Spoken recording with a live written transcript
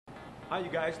Hi, you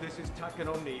guys. This is Tuck and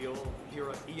O'Neill here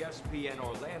at ESPN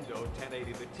Orlando,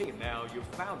 1080 The Team. Now, you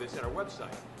found us at our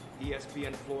website,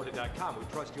 espnflorida.com. We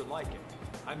trust you'll like it.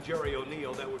 I'm Jerry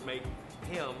O'Neill. That would make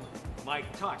him Mike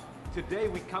Tuck. Today,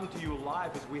 we come to you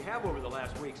live, as we have over the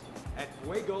last weeks, at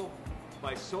Fuego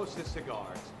by Sosa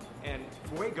Cigars. And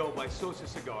Fuego by Sosa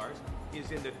Cigars is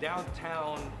in the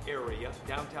downtown area,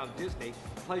 downtown Disney,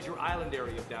 Pleasure Island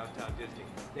area of downtown Disney.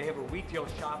 They have a retail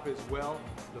shop as well,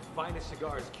 the finest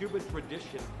cigars, Cuban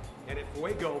tradition, and at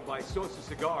Fuego by Sosa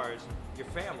Cigars, your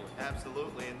family.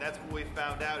 Absolutely, and that's what we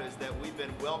found out is that we've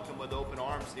been welcomed with open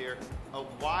arms here, a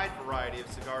wide variety of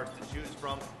cigars to choose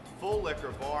from, full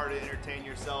liquor bar to entertain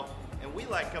yourself, and we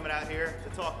like coming out here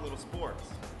to talk a little sports.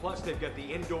 Plus, they've got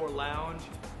the indoor lounge,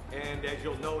 and as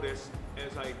you'll notice,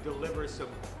 as I deliver some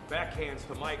backhands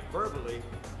to Mike verbally,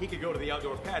 he could go to the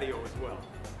outdoor patio as well,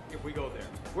 if we go there.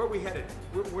 Where are we headed?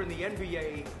 We're in the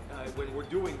NBA, when we're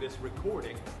doing this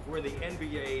recording, we're in the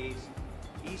NBA's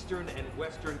Eastern and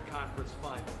Western Conference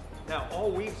Finals. Now,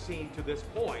 all we've seen to this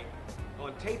point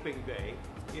on taping day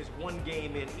is one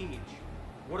game in each.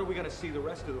 What are we going to see the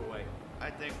rest of the way? I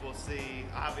think we'll see,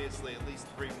 obviously, at least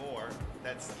 3 more.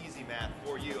 That's easy math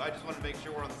for you. I just want to make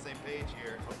sure we're on the same page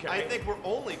here. Okay. I think we're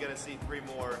only going to see 3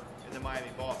 more in the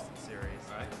Miami-Boston series.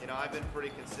 Right. You know, I've been pretty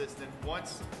consistent.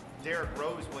 Once Derrick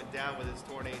Rose went down with his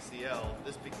torn ACL,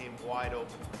 this became wide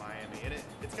open for Miami. And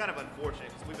it's kind of unfortunate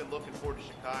because we've been looking forward to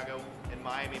Chicago and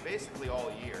Miami basically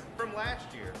all year. From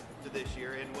last year to this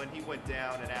year, and when he went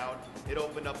down and out, it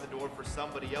opened up the door for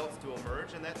somebody else to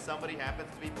emerge, and that somebody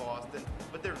happens to be Boston,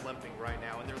 but they're limping right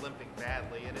now, and they're limping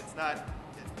badly, and it's not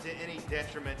to any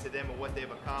detriment to them and what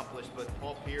they've accomplished, but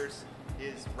Paul Pierce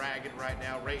is ragged right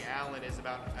now. Ray Allen is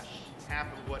about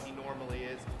half of what he normally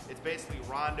is. It's basically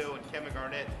Rondo and Kevin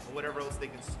Garnett and whatever else they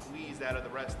can squeeze out of the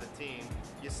rest of the team.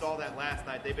 You saw that last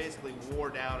night. They basically wore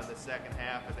down in the second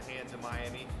half at the hands of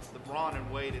Miami. LeBron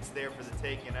and Wade, it's there for the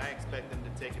taking, and I expect them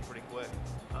to take it pretty quick.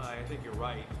 I think you're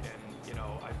right, and you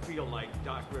know, I feel like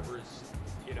Doc Rivers,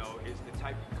 you know, is the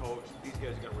type of coach these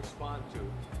guys are going to respond to,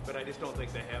 but I just don't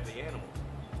think they have the animals.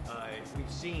 We've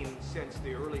seen since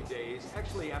the early days,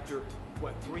 actually after,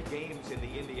 3 games in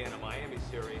the Indiana-Miami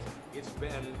series, it's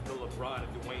been the LeBron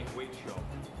and Dwayne Wade show.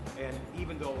 And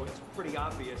even though it's pretty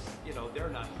obvious, you know, they're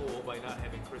not whole by not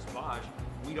having Chris Bosh,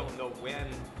 we don't know when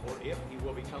or if he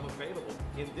will become available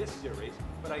in this series,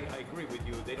 but I agree with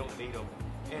you, they don't need him.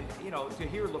 And, you know, to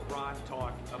hear LeBron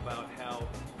talk about how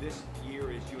this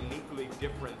year is uniquely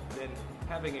different than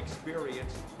having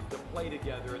experienced the play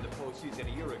together in the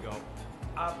postseason a year ago,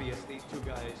 obvious these 2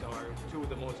 guys are 2 of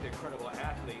the most incredible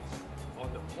athletes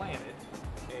on the planet,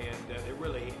 and they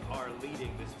really are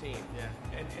leading this team.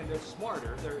 Yeah. And they're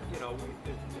smarter. They're, you know,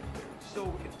 they're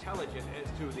so intelligent as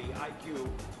to the IQ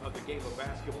of the game of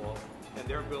basketball and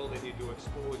their ability to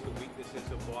expose the weaknesses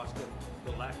of Boston,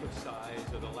 the lack of size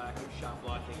or the lack of shot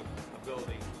blocking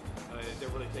ability. They're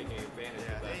really taking advantage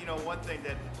of that. And, you know, one thing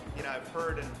that, you know, I've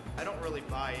heard, and I don't really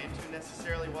buy into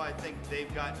necessarily, why I think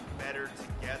they've gotten better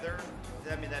together.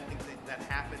 I mean, I think that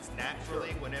happens naturally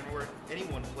whenever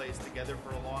anyone plays together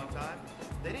for a long time.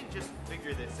 They didn't just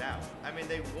figure this out. I mean,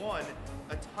 they won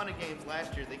a ton of games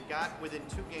last year. They got within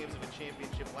 2 games of a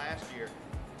championship last year.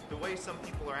 The way some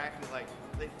people are acting like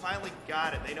they finally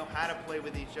got it, they know how to play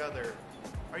with each other.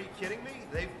 Are you kidding me?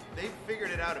 They've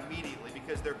figured it out immediately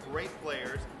because they're great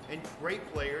players, and great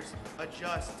players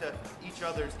adjust to each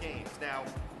other's games. Now,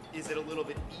 is it a little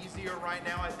bit easier right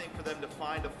now, I think, for them to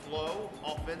find a flow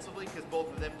offensively because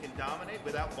both of them can dominate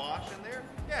without Bosh in there?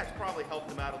 Yeah, it's probably helped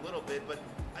them out a little bit, but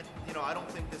I don't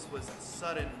think this was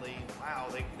suddenly, wow,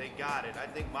 they got it. I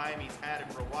think Miami's had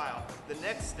it for a while. The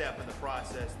next step in the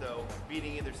process, though,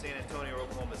 beating either San Antonio or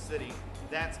Oklahoma City,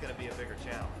 that's going to be a bigger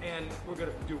challenge. And we're going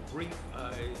to do a brief,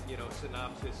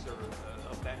 synopsis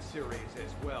of that series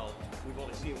as well. We've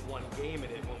only seen 1 game in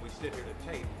it when we sit here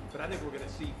to tape, but I think we're going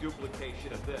to see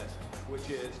duplication of this, which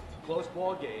is close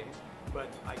ball games, but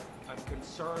I'm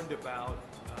concerned about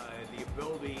the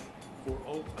ability for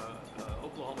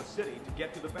Oklahoma City to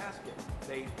get to the basket.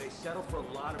 They settle for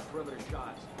a lot of perimeter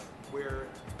shots where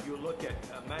you look at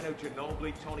Manu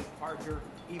Ginobili, Tony Parker,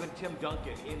 even Tim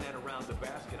Duncan in and around the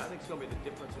basket. I think it's going to be the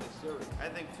difference in the series. I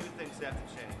think 2 things have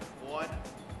to change. 1,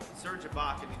 Serge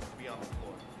Ibaka needs to be on the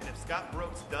floor. And if Scott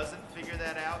Brooks doesn't figure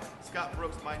that out, Scott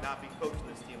Brooks might not be coaching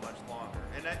this team much longer.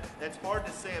 And that's hard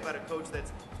to say about a coach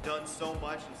that's done so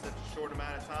much in such a short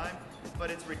amount of time, but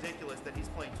it's ridiculous that he's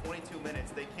playing 22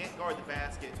 minutes. They can't guard the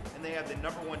basket, and they have the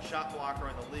 #1 shot blocker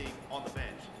in the league on the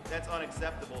bench. That's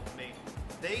unacceptable to me.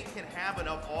 they can have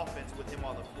enough offense with him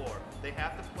on the floor. They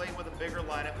have to play with a bigger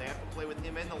lineup. They have to play with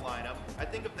him in the lineup. I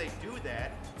think if they do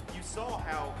that, you saw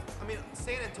how, I mean,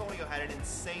 San Antonio had an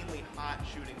insanely hot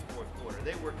shooting fourth quarter.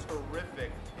 They were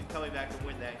terrific in coming back to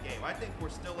win that game. I think we're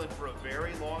still in for a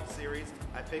very long series.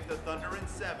 I picked the Thunder in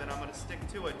 7. I'm going to stick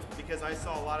to it because I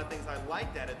saw a lot of things I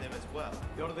liked out of them as well.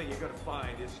 The only thing you're going to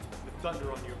find is the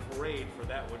Thunder on your parade for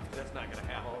that one, because that's not going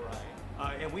to happen. All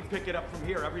right. And we pick it up from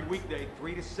here every weekday,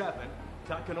 3 to 7.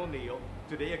 Tuck and O'Neill.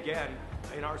 Today again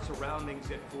in our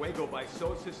surroundings at Fuego by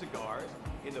Sosa Cigars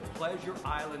in the Pleasure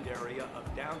Island area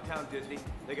of downtown Disney.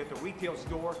 They got the retail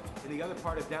store in the other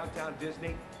part of downtown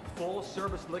Disney. Full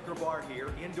service liquor bar here,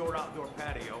 indoor, outdoor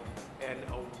patio, and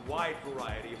a wide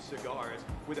variety of cigars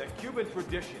with a Cuban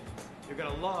tradition. You're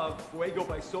gonna love Fuego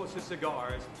by Sosa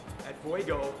Cigars. At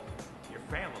Fuego, your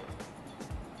family.